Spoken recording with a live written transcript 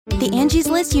The Angie's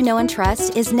List you know and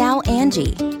trust is now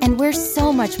Angie, and we're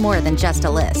so much more than just a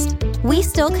list. We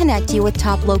still connect you with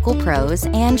top local pros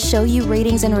and show you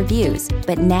ratings and reviews,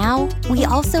 but now we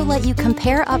also let you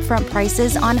compare upfront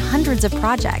prices on hundreds of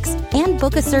projects and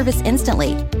book a service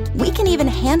instantly. We can even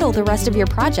handle the rest of your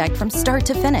project from start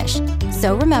to finish.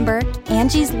 So remember,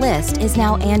 Angie's List is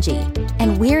now Angie,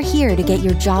 and we're here to get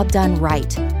your job done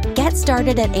right. Get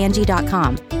started at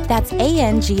Angie.com. That's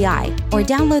ANGI, or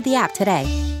download the app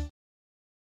today.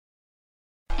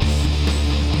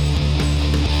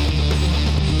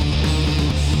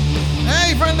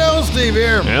 Hey, friendo, Steve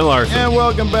here. And Larson. And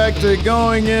welcome back to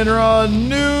Going In Raw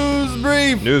News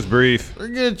Brief. News brief. We're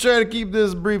going to try to keep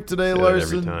this brief today, Do it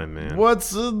Larson. every time, man.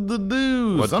 What's the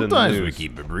news? What's in the sometimes we news?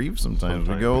 keep it brief. Sometimes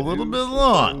we go a little bit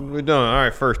long. We don't. All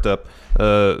right, first up,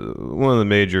 one of the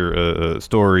major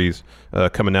stories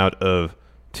coming out of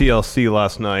TLC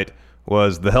last night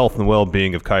was the health and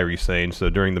well-being of Kairi Sane. So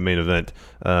during the main event,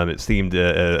 it seemed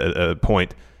at a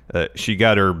point she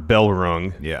got her bell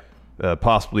rung. Yeah.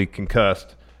 Possibly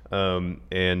concussed, so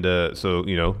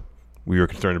you know we were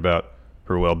concerned about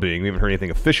her well-being. We haven't heard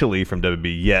anything officially from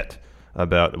WB yet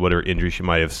about whatever injury she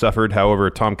might have suffered.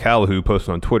 However, Tom Calahoo posted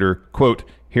on Twitter, quote,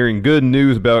 "Hearing good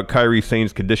news about Kairi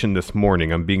Sane's condition this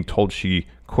morning. I'm being told she,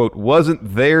 quote,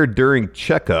 wasn't there during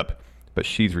checkup, but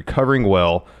she's recovering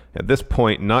well. At this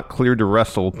point, not cleared to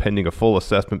wrestle pending a full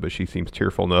assessment, but she seems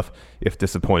tearful enough, if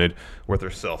disappointed, with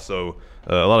herself." So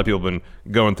a lot of people have been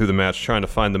going through the match trying to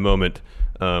find the moment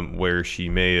where she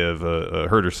may have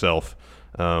hurt herself.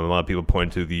 A lot of people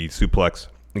point to the suplex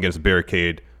against the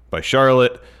barricade by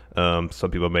Charlotte.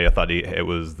 Some people may have thought it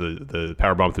was the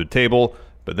powerbomb through the table.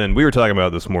 But then we were talking about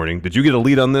it this morning. Did you get a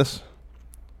lead on this?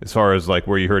 As far as like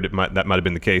where you heard that might have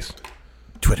been the case?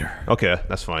 Twitter. Okay,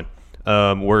 that's fine.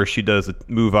 Where she does a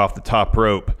move off the top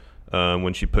rope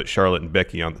when she put Charlotte and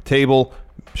Becky on the table.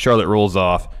 Charlotte rolls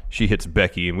off. She hits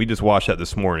Becky, and we just watched that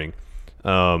this morning.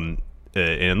 And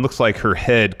it looks like her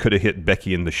head could have hit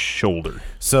Becky in the shoulder.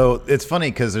 So it's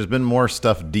funny because there's been more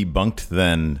stuff debunked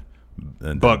than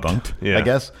debunked, yeah. I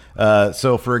guess.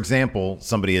 So, for example,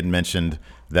 somebody had mentioned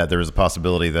that there was a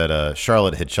possibility that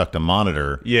Charlotte had chucked a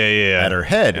monitor at her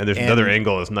head. And there's another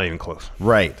angle that's not even close.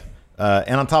 Right.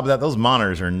 And on top of that, those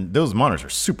monitors are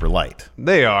super light.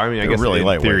 They are. I mean, I guess really in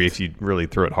theory, lightweight. if you really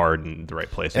throw it hard in the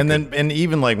right place. And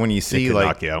even like when you see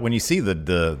knock you out. when you see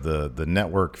the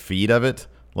network feed of it,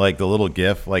 like the little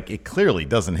GIF, like it clearly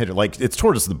doesn't hit it. Like it's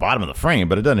towards the bottom of the frame,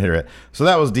 but it doesn't hit it. So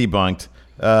that was debunked.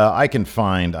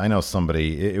 I know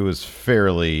somebody. It was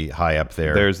fairly high up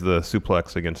there. There's the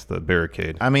suplex against the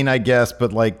barricade. I mean, I guess,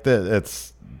 but like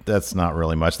that's not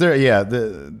really much. There, yeah.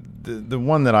 The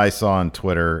one that I saw on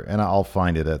Twitter, and I'll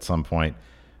find it at some point.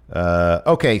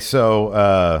 Okay,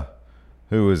 so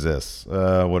who is this?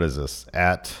 What is this?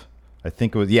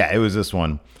 It was this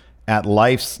one. At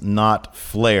Life's Not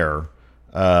Flair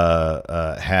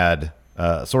had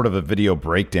sort of a video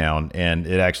breakdown, and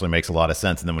it actually makes a lot of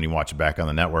sense. And then when you watch it back on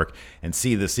the network and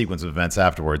see the sequence of events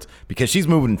afterwards, because she's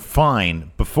moving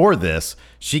fine before this,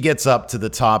 she gets up to the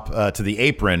top, to the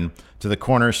apron, to the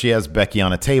corner. She has Becky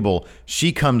on a table.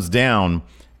 She comes down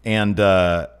and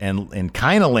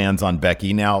kind of lands on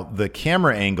Becky. Now the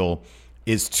camera angle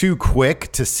is too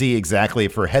quick to see exactly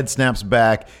if her head snaps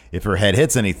back, if her head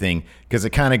hits anything, because it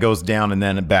kind of goes down and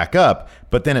then back up.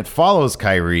 But then it follows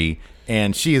Kairi.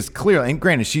 And she is clear. And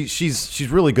granted, she's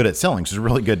really good at selling. She's a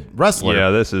really good wrestler.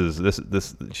 Yeah,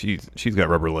 she's got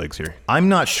rubber legs here. I'm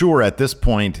not sure at this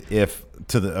point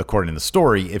according to the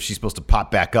story, if she's supposed to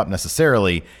pop back up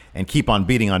necessarily and keep on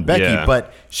beating on Becky. Yeah.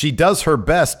 But she does her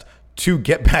best to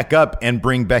get back up and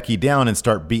bring Becky down and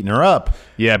start beating her up.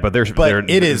 Yeah, but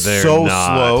it is so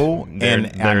slow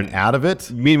and out of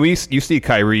it. I mean, you see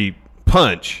Kairi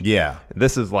punch. Yeah.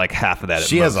 This is like half of that.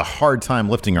 She has a hard time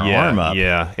lifting her arm up.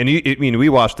 Yeah. And we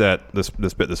watched this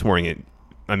bit this morning.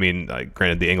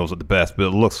 Granted, the angle's at the best, but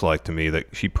it looks like to me that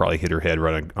she probably hit her head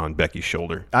right on Becky's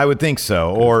shoulder. I would think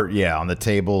so. Or, on the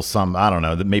table, I don't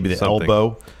know, maybe the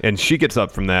elbow. And she gets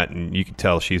up from that, and you can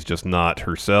tell she's just not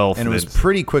herself. And it was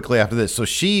pretty quickly after this. So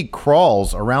she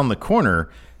crawls around the corner,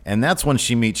 and that's when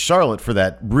she meets Charlotte for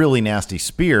that really nasty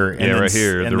spear. And right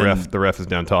here, the ref is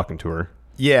down talking to her.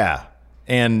 Yeah.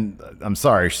 And I'm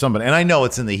sorry, and I know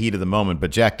it's in the heat of the moment,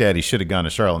 but Jack Daddy should have gone to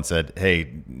Charlotte and said,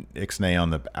 "Hey, Ixnay on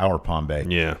the power bomb bay."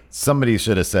 Yeah. Somebody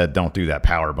should have said, "Don't do that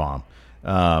power bomb."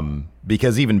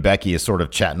 Because even Becky is sort of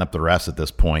chatting up the refs at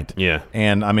this point. Yeah.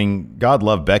 And I mean, God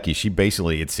love Becky. She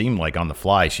basically, it seemed like on the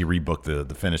fly, she rebooked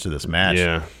the finish of this match.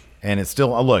 Yeah. And it's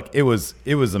still, look, it was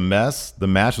a mess. The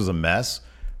match was a mess.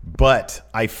 But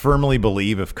I firmly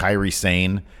believe if Kairi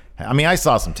Sane, I mean, I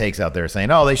saw some takes out there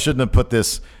saying, "Oh, they shouldn't have put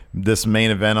this this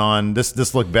main event on.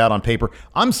 This looked bad on paper.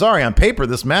 I'm sorry, on paper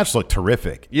this match looked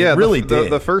terrific. Yeah, it really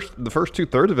did. The first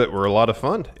 2/3 of it were a lot of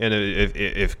fun, and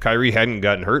if Kyrie hadn't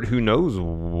gotten hurt, who knows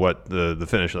what the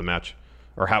finish of the match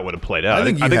or how it would have played out. I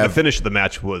think the finish of the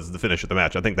match was the finish of the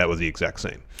match. I think that was the exact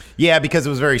same. Yeah, because it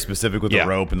was very specific with the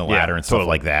rope and the ladder and stuff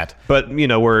like that. But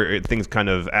where things kind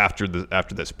of after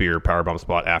that spear powerbomb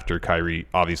spot after Kyrie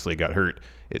obviously got hurt,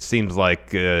 it seems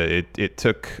like it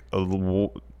took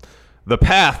the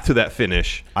path to that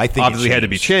finish. I think obviously had to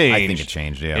be changed. I think it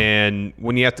changed. Yeah. And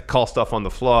when you have to call stuff on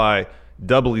the fly,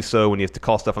 doubly so when you have to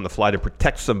call stuff on the fly to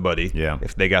protect somebody. Yeah.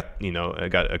 If they got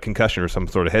a concussion or some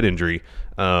sort of head injury,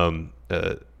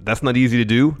 that's not easy to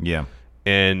do. Yeah.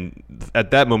 And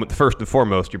at that moment, first and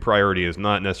foremost, your priority is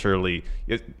not necessarily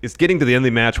it's getting to the end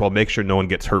of the match while make sure no one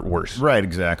gets hurt worse. Right.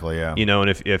 Exactly. Yeah. And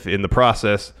if in the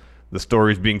process the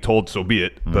story's being told, so be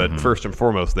it. But first and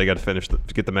foremost, they got to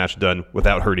get the match done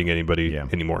without hurting anybody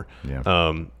anymore.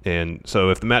 Yeah. And so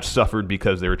if the match suffered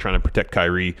because they were trying to protect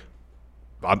Kyrie,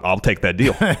 I'll take that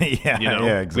deal. Yeah,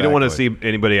 exactly. We don't want to see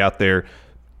anybody out there.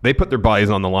 They put their bodies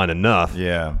on the line enough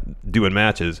doing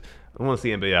matches. I don't want to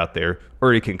see anybody out there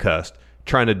already concussed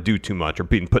trying to do too much or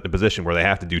being put in a position where they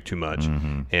have to do too much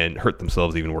and hurt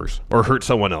themselves even worse or hurt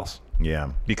someone else.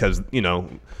 Yeah. Because,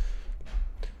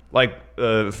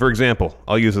 for example,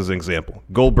 I'll use as an example,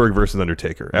 Goldberg versus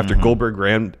Undertaker. After Goldberg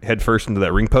ran head first into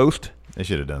that ring post. They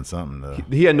should have done something, though.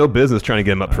 He had no business trying to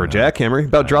get him up for a jackhammer. He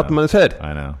about dropped him on his head.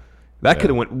 I know. That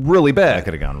could have went really bad. That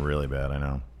could have gone really bad. I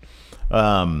know.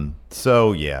 It's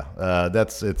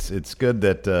good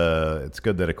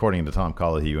that according to Tom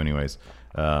Collahue, anyways,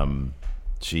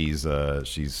 she's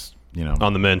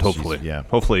on the mend. Hopefully,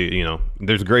 hopefully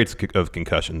there's grades of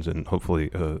concussions, and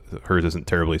hopefully hers isn't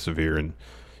terribly severe, and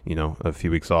a few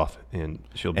weeks off, and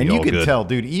she'll be all good. And you can tell,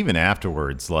 dude, even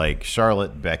afterwards, like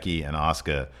Charlotte, Becky, and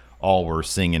Asuka all were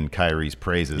singing Kyrie's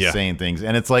praises, saying things,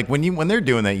 and it's like when they're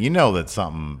doing that, that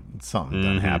something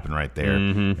doesn't happen right there,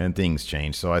 and things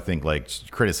change. So I think like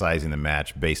criticizing the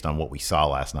match based on what we saw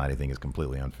last night, I think is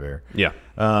completely unfair. Yeah.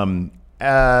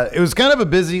 It was kind of a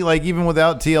busy, even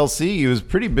without TLC, it was a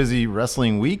pretty busy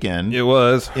wrestling weekend. It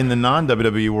was in the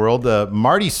non-WWE world.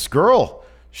 Marty Scurll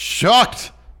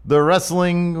shocked the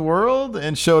wrestling world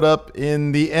and showed up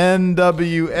in the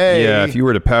NWA. Yeah, if you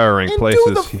were to power rank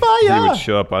places, he would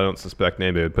show up. I don't suspect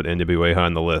anybody would put NWA high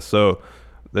on the list. So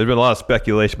there's been a lot of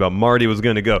speculation about Marty was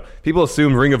going to go. People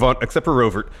assume Ring of Honor, except for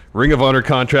Rovert, Ring of Honor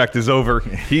contract is over.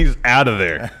 He's out of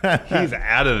there. He's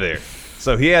out of there.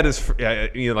 So he had his,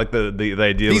 the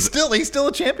idea. He's still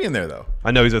a champion there, though. I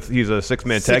know he's a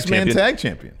six-man tag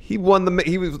champion. He won the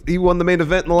main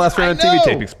event in the last round of TV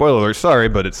taping. Spoiler alert, sorry,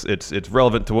 but it's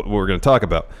relevant to what we're going to talk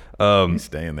about. He's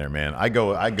staying there, man. I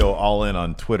go all in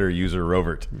on Twitter user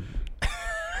Rovert.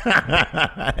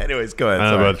 Anyways, go ahead.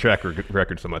 I don't know about the track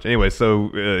record so much. Anyway, so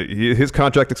his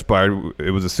contract expired.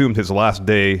 It was assumed his last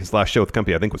show with the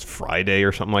company, I think, was Friday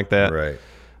or something like that. Right.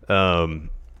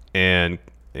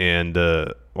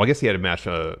 I guess he had a match.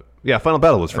 Final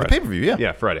Battle was Friday. Pay-per-view,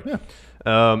 yeah, Friday. Yeah.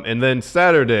 And then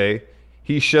Saturday,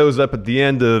 he shows up at the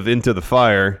end of Into the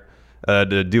Fire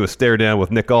to do a stare down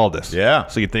with Nick Aldis. Yeah.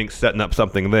 So you think setting up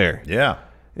something there. Yeah.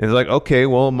 And it's like, okay,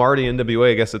 well, Marty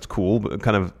NWA, I guess it's cool, but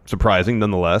kind of surprising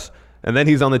nonetheless. And then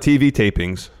he's on the TV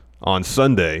tapings on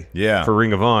Sunday for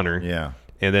Ring of Honor. Yeah.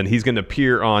 And then he's going to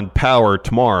appear on Power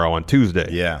tomorrow on Tuesday.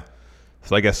 Yeah.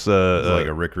 So I guess it's like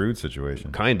a Rick Rude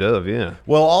situation. Kind of, yeah.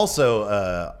 Well,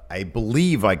 also, I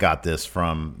believe I got this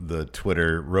from the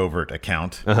Twitter Rovert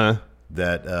account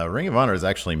that Ring of Honor has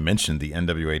actually mentioned the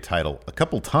NWA title a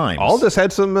couple times. Aldis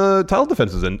had some title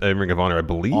defenses in Ring of Honor, I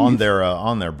believe, on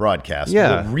their broadcast.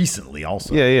 Yeah, well, recently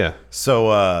also. Yeah.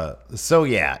 So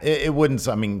yeah, it wouldn't.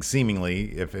 I mean,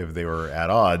 seemingly, if they were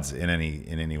at odds in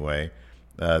any way,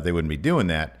 they wouldn't be doing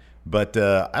that. But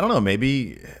I don't know.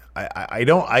 Maybe. I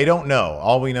don't know.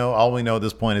 All we know at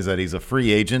this point is that he's a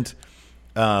free agent.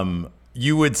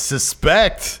 You would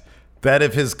suspect that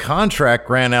if his contract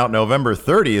ran out November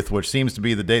 30th, which seems to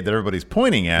be the date that everybody's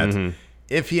pointing at,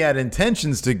 if he had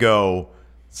intentions to go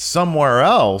somewhere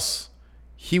else,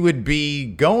 he would be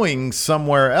going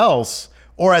somewhere else,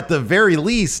 or at the very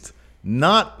least,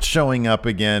 not showing up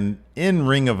again in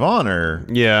Ring of Honor.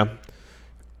 Yeah.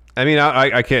 I mean,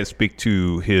 I can't speak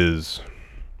to his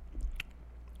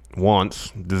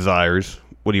wants, desires,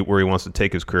 where he wants to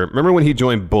take his career. Remember when he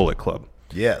joined Bullet Club?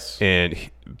 Yes. And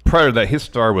prior to that, his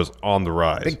star was on the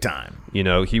rise. Big time.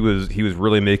 He was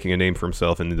really making a name for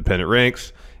himself in independent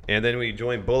ranks. And then when he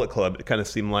joined Bullet Club, it kind of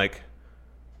seemed like,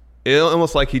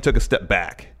 almost like he took a step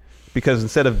back. Because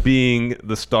instead of being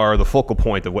the star, the focal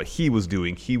point of what he was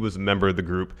doing, he was a member of the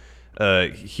group.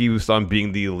 He was on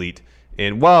being the elite.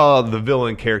 And while the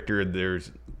villain character,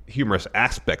 there's humorous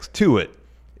aspects to it,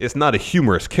 it's not a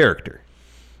humorous character.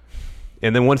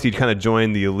 And then once he kind of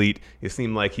joined the Elite, it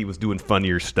seemed like he was doing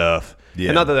funnier stuff. Yeah.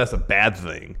 And not that that's a bad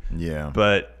thing. Yeah.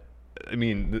 But, I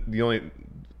mean, the only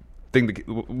thing,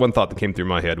 one thought that came through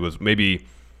my head was maybe,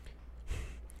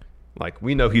 like,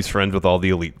 we know he's friends with all the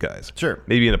Elite guys. Sure.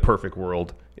 Maybe in a perfect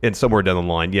world, and somewhere down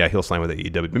the line, yeah, he'll sign with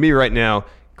AEW. But maybe right now,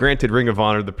 granted, Ring of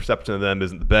Honor, the perception of them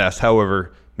isn't the best.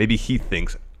 However, maybe he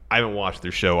thinks, I haven't watched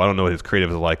their show. I don't know what his creative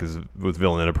is like with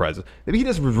Villain Enterprises. Maybe he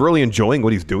just was really enjoying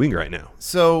what he's doing right now.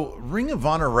 So Ring of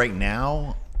Honor right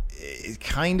now, it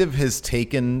kind of has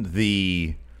taken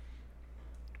the.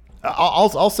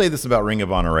 I'll say this about Ring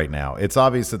of Honor right now. It's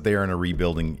obvious that they are in a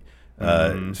rebuilding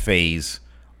phase.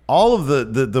 All of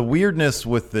the weirdness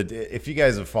with if you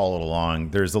guys have followed along,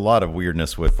 there's a lot of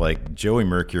weirdness with like Joey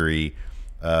Mercury.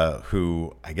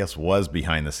 Who I guess was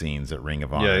behind the scenes at Ring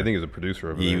of Honor. Yeah, I think he was a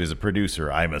producer over there. He was a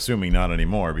producer. I'm assuming not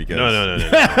anymore because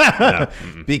No.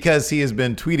 because he has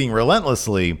been tweeting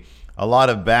relentlessly a lot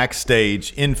of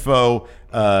backstage info,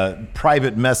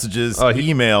 private messages,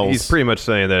 emails. He's pretty much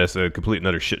saying that it's a complete and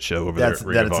utter shit show over there at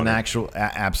Ring of Honor. That it's an actual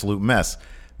absolute mess.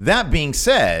 That being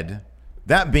said,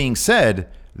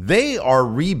 they are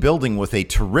rebuilding with a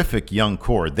terrific young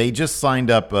core. They just signed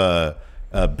up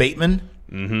Bateman.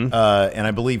 And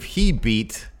I believe he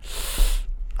beat.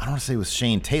 I don't want to say it was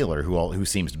Shane Taylor, who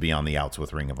seems to be on the outs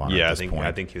with Ring of Honor. Yeah, at this point.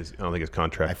 I don't think his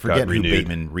contract. I forget got who renewed.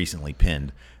 Bateman recently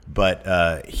pinned,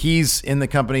 but he's in the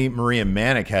company. Maria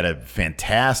Manic had a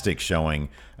fantastic showing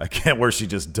again, where she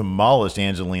just demolished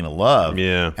Angelina Love.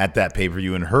 Yeah. At that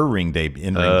pay-per-view in her ring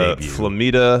debut.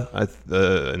 Flamita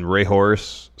and Ray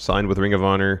Horse signed with Ring of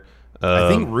Honor. I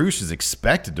think Roosh is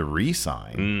expected to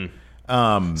re-sign.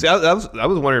 See, I was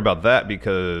wondering about that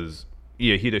because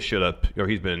he just showed up, or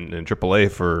he's been in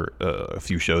AAA for a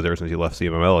few shows ever since he left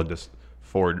CMLL and just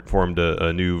formed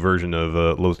a new version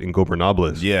of Los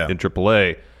Ingobernables in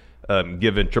AAA.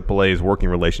 Given AAA's working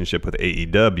relationship with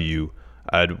AEW,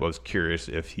 I was curious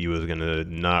if he was going to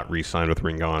not re-sign with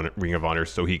Ring of Honor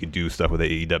so he could do stuff with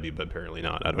AEW, but apparently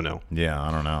not. I don't know. Yeah,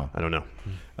 I don't know.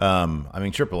 I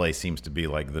mean, AAA seems to be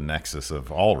like the nexus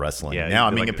of all wrestling. Yeah, now,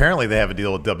 I mean, apparently they have a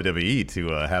deal with WWE to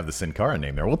have the Sin Cara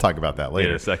name there. We'll talk about that later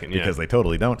in a second, because they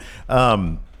totally don't.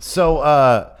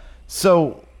 So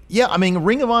yeah, I mean,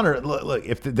 Ring of Honor. Look,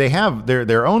 if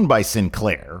they're owned by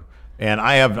Sinclair, and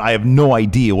I have no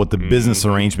idea what the business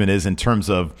arrangement is in terms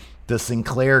of. Does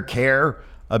Sinclair care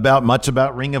much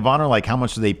about Ring of Honor? Like, how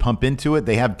much do they pump into it?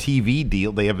 They have TV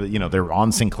deal. They have, they're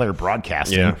on Sinclair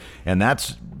Broadcasting, and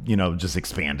that's, just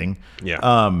expanding.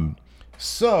 Yeah.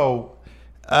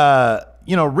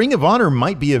 Ring of Honor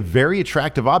might be a very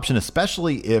attractive option,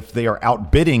 especially if they are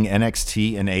outbidding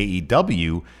NXT and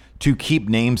AEW to keep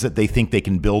names that they think they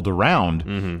can build around.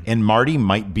 And Marty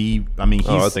might be. I mean,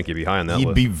 I think he'd be high on that list.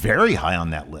 He'd be very high on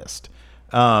that list.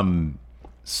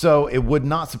 So it would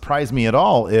not surprise me at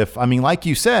all if, I mean, like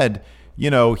you said,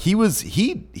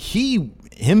 he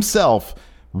himself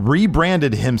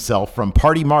rebranded himself from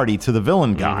Party Marty to the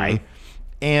villain guy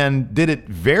and did it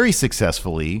very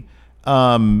successfully.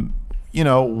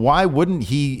 Why wouldn't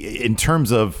he, in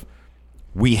terms of,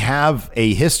 we have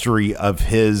a history of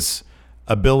his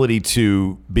ability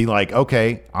to be like,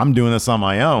 okay, I'm doing this on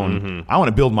my own. I want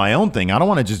to build my own thing. I don't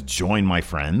want to just join my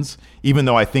friends, even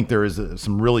though I think there is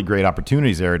some really great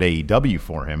opportunities there at AEW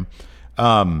for him.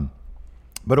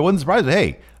 But it wouldn't surprise me.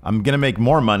 Hey, I'm going to make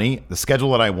more money, the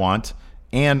schedule that I want,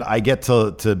 and I get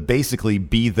to basically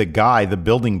be the guy, the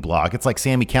building block. It's like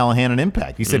Sami Callihan and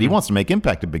Impact. He said he wants to make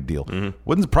Impact a big deal.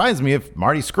 Wouldn't surprise me if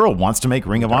Marty Scurll wants to make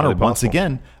Ring of Honor once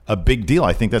again a big deal.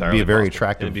 I think that'd be a very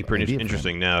attractive. It'd be pretty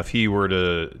interesting. Now, if he were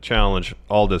to challenge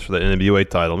Aldis for the NWA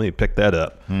title, maybe pick that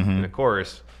up. And of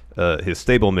course, his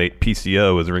stablemate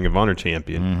PCO is a Ring of Honor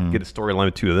champion. Get a storyline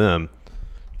with two of them.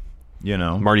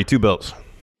 Marty 2 belts.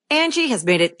 Angie has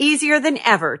made it easier than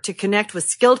ever to connect with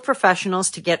skilled professionals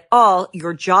to get all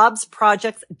your jobs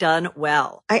projects done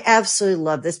well. I absolutely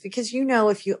love this because,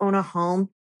 if you own a home,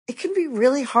 it can be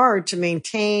really hard to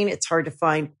maintain. It's hard to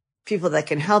find people that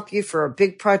can help you for a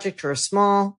big project or a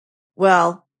small.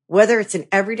 Well, whether it's in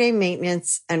everyday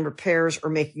maintenance and repairs or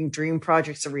making dream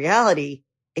projects a reality,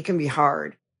 it can be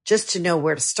hard just to know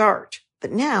where to start.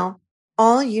 But now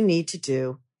all you need to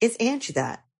do is Angie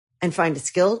that. And find a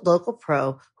skilled local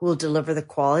pro who will deliver the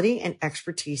quality and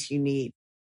expertise you need.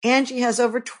 Angie has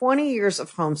over 20 years of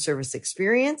home service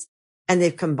experience, and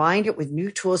they've combined it with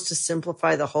new tools to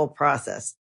simplify the whole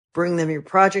process. Bring them your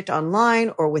project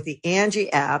online or with the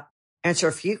Angie app, answer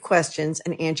a few questions,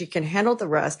 and Angie can handle the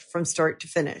rest from start to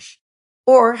finish.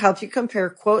 Or help you compare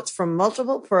quotes from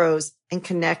multiple pros and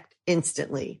connect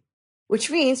instantly. which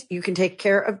means you can take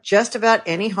care of just about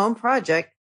any home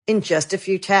project in just a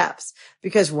few taps.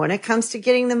 Because when it comes to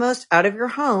getting the most out of your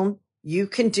home, you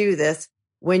can do this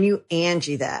when you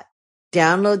Angie that.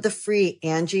 Download the free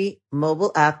Angie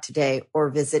mobile app today or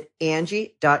visit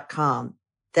Angie.com.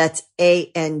 That's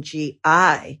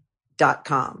ANGI.com.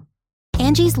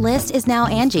 Angie's List is now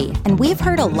Angie, and we've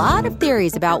heard a lot of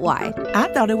theories about why.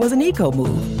 I thought it was an eco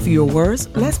move. Fewer words,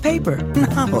 less paper.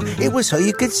 No, it was so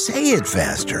you could say it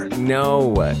faster.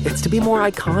 No, it's to be more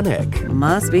iconic.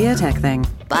 Must be a tech thing.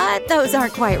 But those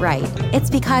aren't quite right. It's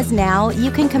because now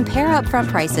you can compare upfront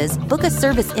prices, book a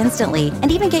service instantly,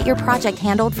 and even get your project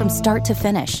handled from start to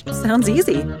finish. Sounds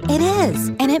easy. It is,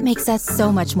 and it makes us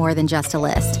so much more than just a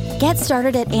list. Get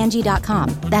started at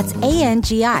Angie.com. That's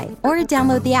ANGI, or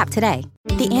download the app today.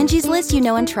 The Angie's List you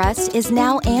know and trust is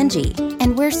now Angie,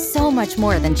 and we're so much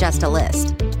more than just a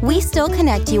list. We still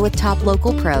connect you with top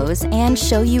local pros and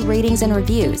show you ratings and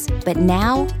reviews, but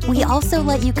now we also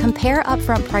let you compare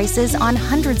upfront prices on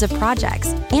hundreds of projects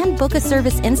and book a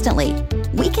service instantly.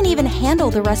 We can even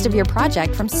handle the rest of your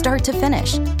project from start to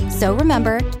finish. So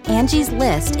remember, Angie's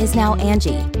List is now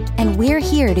Angie, and we're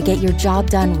here to get your job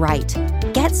done right.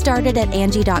 Get started at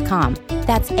Angie.com.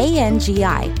 That's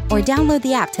ANGI, or download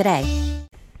the app today.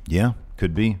 Yeah,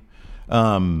 could be.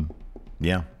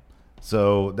 Yeah.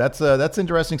 So that's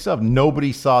interesting stuff.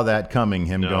 Nobody saw that coming,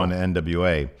 him going to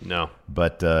NWA. No.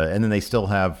 But and then they still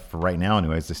have, for right now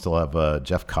anyways, they still have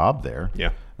Jeff Cobb there.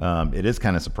 Yeah. It is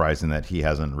kind of surprising that he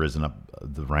hasn't risen up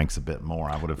the ranks a bit more.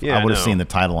 I would have seen the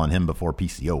title on him before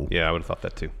PCO. Yeah, I would have thought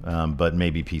that too. But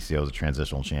maybe PCO is a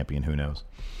transitional champion. Who knows?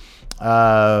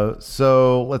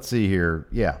 So let's see here.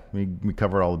 Yeah, we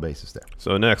covered all the bases there.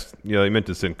 So next, you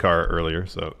mentioned Sin Cara earlier.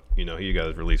 So, you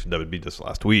guys released WB just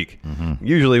last week. Mm-hmm.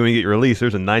 Usually when you get your release,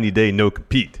 there's a 90-day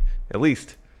no-compete. At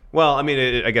least. Well, I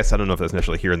mean, I guess I don't know if that's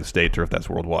necessarily here in the States or if that's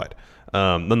worldwide.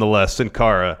 Nonetheless, Sin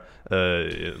Cara,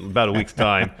 about a week's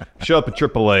time, show up at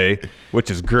AAA, which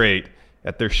is great,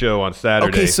 at their show on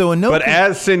Saturday. Okay, so but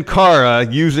as Sin Cara,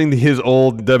 using his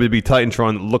old WB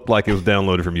Titantron, looked like it was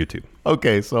downloaded from YouTube.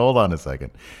 Okay, so hold on a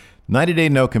second. 90-day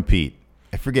no compete.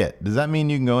 I forget. Does that mean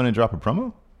you can go in and drop a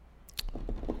promo?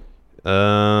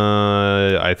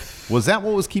 Was that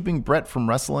what was keeping Brett from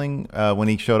wrestling when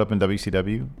he showed up in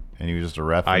WCW and he was just a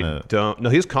ref? No,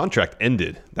 his contract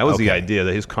ended. That was the idea,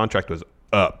 that his contract was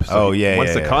up. So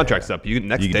once the contract's up,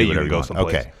 next day you can go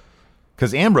someplace. Okay.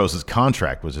 Because Ambrose's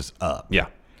contract was just up. Yeah.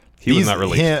 He was not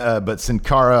released. But Sin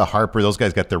Cara, Harper, those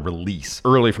guys got their release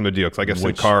early from the deal. Because I guess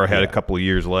Sin Cara had a couple of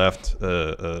years left.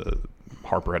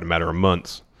 Harper had a matter of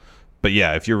months. But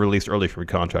yeah, if you're released early from your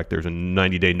contract, there's a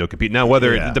 90-day no compete. Now,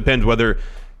 it depends whether.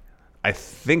 I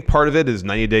think part of it is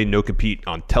 90-day no compete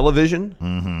on television.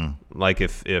 Mm-hmm. Like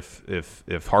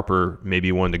if Harper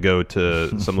maybe wanted to go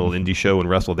to some little indie show and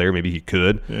wrestle there, maybe he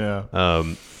could. Yeah.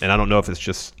 And I don't know if it's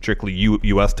just strictly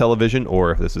U.S. television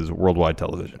or if this is worldwide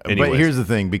television. Anyways. But here's the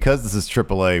thing: because this is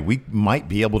AAA, we might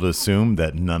be able to assume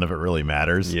that none of it really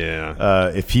matters. Yeah.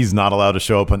 If he's not allowed to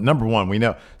show up, number one, we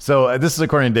know. So this is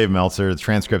according to Dave Meltzer. The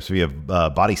transcripts via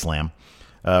Body Slam.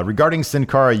 Regarding Sin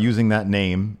Cara using that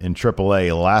name in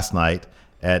AAA last night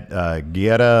at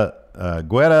Guerra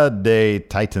de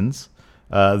Titans,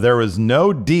 there was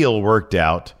no deal worked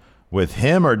out with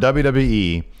him or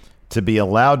WWE to be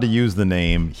allowed to use the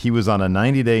name. He was on a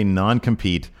 90-day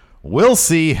non-compete. We'll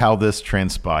see how this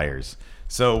transpires.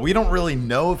 So we don't really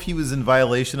know if he was in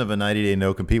violation of a 90-day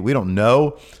no-compete. We don't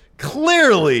know.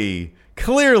 Clearly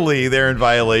they're in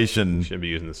violation. Should be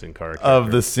using the Sin Cara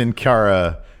of the Sin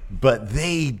Cara. But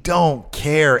they don't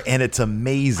care, and it's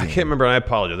amazing. I can't remember, and I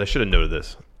apologize. I should have noted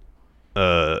this.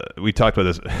 We talked about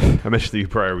this. I mentioned to you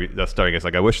prior starting. It's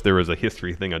like, I wish there was a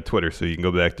history thing on Twitter so you can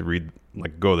go back to read,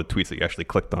 go to the tweets that you actually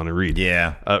clicked on and read.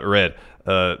 Yeah. Read.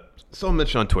 Someone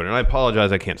mentioned on Twitter, and I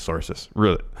apologize, I can't source this.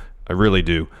 Really, I really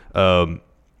do.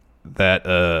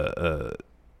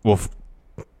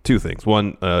 Two things.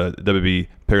 One, WB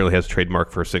apparently has a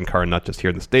trademark for Sin Cara, not just here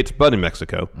in the States, but in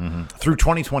Mexico. Mm-hmm. Through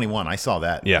 2021. I saw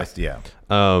that. Yeah.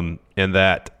 And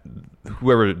that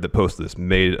whoever that posted this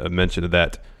made a mention of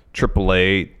that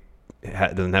AAA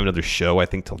doesn't have another show, I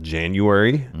think, till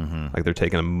January. Mm-hmm. Like they're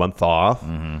taking a month off.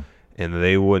 Mm-hmm. And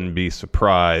they wouldn't be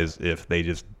surprised if they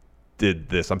just did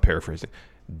this. I'm paraphrasing.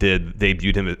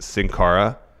 Debuted him at Sin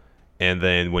Cara, and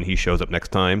then when he shows up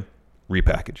next time,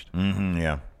 repackaged. Mm-hmm,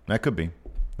 yeah. That could be.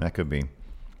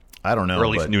 I don't know. Or at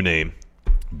least new name.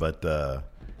 But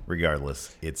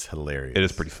regardless, it's hilarious. It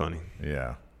is pretty funny.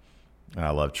 Yeah. I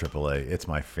love AAA. It's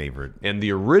my favorite. And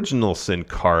the original Sin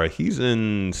Cara, he's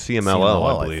in CMLL,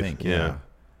 I believe. I think, yeah.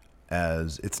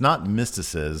 as it's not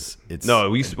Mystices. It's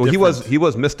No, he different-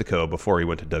 was Mystico before he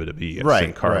went to WWE. At Right,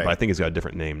 Sin Cara, right. But I think he's got a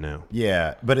different name now.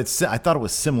 Yeah, but I thought it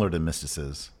was similar to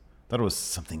Mystices. I thought it was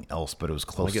something else, but it was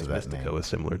I close guess to that Mystico name. is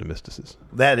similar to Mystices.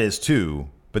 That is too,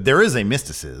 but there is a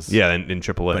Mystices. Yeah, in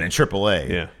AAA. But in AAA.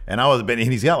 Yeah.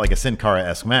 And he's got like a Sin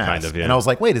Cara-esque mask. Kind of, yeah. And I was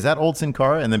like, wait, is that old Sin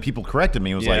Cara? And then people corrected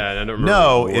me. It was Yeah, like, and I don't remember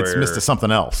no, it's where- Mr.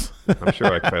 something else. I'm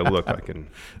sure if I look, I can.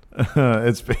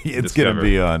 it's going Discover. to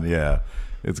be on, yeah.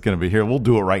 It's going to be here. We'll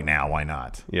do it right now. Why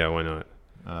not? Yeah, why not?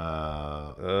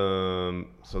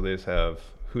 So they just have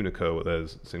Hunico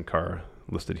as Sin Cara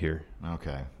listed here.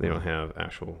 Okay. They don't have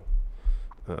actual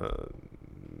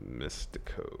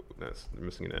Mystico. They're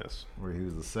missing an S. Where he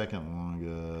was the second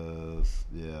longest.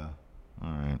 Yeah.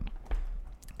 All right.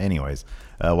 Anyways,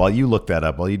 while you look that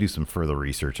up, while you do some further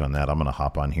research on that, I'm going to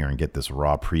hop on here and get this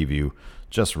Raw preview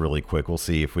just really quick. We'll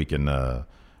see if we can.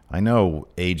 I know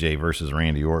AJ versus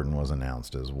Randy Orton was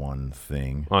announced as one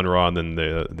thing. On Raw, and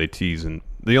then they tease, and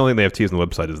the only thing they have teased on the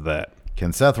website is that.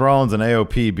 Can Seth Rollins and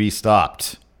AOP be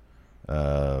stopped?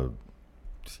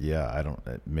 Yeah, I don't.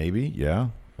 Maybe. Yeah.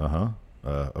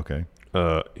 Okay.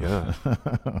 Yeah.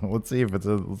 Let's see if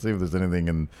there's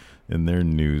anything in their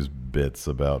news bits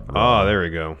about. Raw. Oh, there we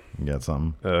go. You got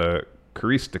something?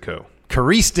 Caristico.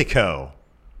 Caristico.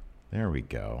 There we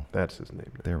go. That's his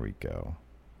name. There we go.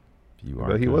 You are.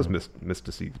 But he good. was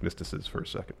Mystices for a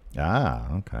second.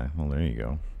 Ah, okay. Well, there you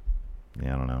go.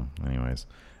 Yeah, I don't know. Anyways,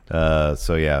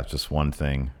 so yeah, just one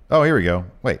thing. Oh, here we go.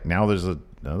 Wait, now there's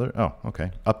another. Oh, okay.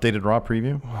 Updated Raw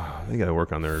preview. They got to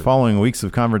work on their. Following weeks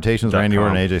of confrontations, Randy .com.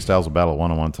 Orton and AJ Styles will battle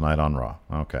one-on-one tonight on Raw.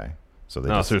 Okay, so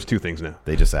So there's two things now.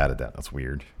 they just added that. That's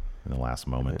weird. In the last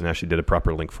moment. And actually did a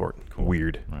proper link for it. Cool.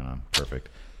 Weird. Right on. Perfect.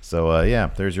 So yeah,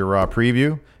 there's your Raw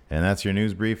preview, and that's your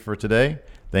news brief for today.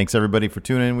 Thanks everybody for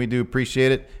tuning in. We do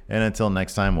appreciate it. And until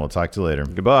next time, we'll talk to you later.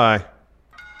 Goodbye.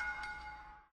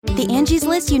 The Angie's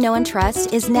List you know and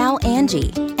trust is now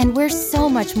Angie, and we're so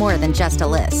much more than just a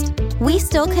list. We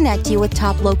still connect you with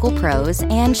top local pros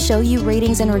and show you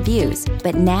ratings and reviews,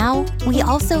 but now we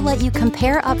also let you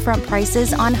compare upfront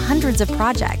prices on hundreds of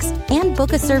projects and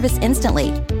book a service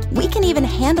instantly. We can even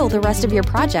handle the rest of your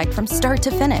project from start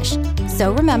to finish.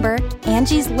 So remember,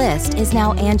 Angie's List is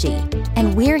now Angie,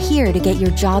 and we're here to get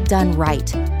your job done right.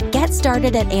 Get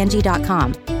started at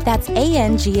Angie.com. That's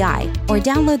ANGI, or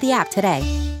download the app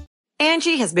today.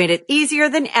 Angie has made it easier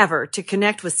than ever to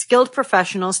connect with skilled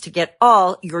professionals to get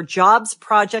all your jobs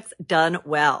projects done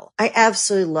well. I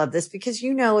absolutely love this because,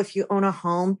 if you own a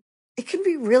home, it can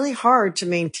be really hard to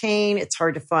maintain. It's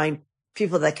hard to find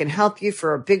people that can help you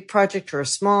for a big project or a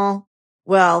small.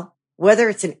 Well, whether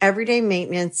it's in everyday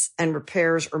maintenance and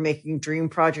repairs or making dream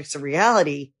projects a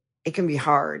reality, it can be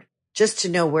hard just to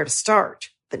know where to start.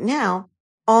 But now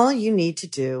all you need to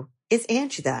do is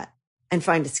Angie that and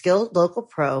find a skilled local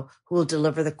pro who will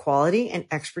deliver the quality and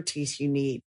expertise you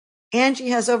need. Angie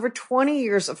has over 20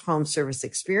 years of home service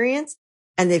experience,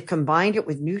 and they've combined it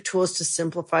with new tools to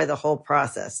simplify the whole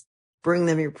process. Bring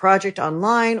them your project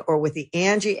online or with the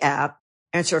Angie app,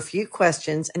 answer a few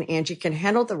questions, and Angie can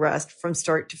handle the rest from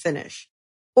start to finish.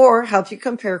 Or help you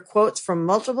compare quotes from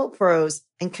multiple pros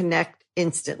and connect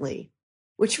instantly,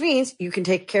 which means you can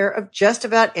take care of just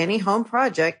about any home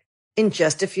project in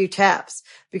just a few taps.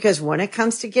 Because when it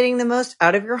comes to getting the most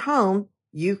out of your home,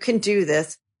 you can do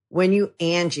this when you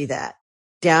Angie that.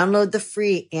 Download the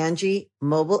free Angie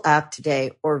mobile app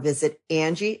today or visit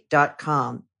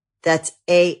Angie.com. That's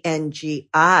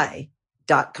ANGI.com.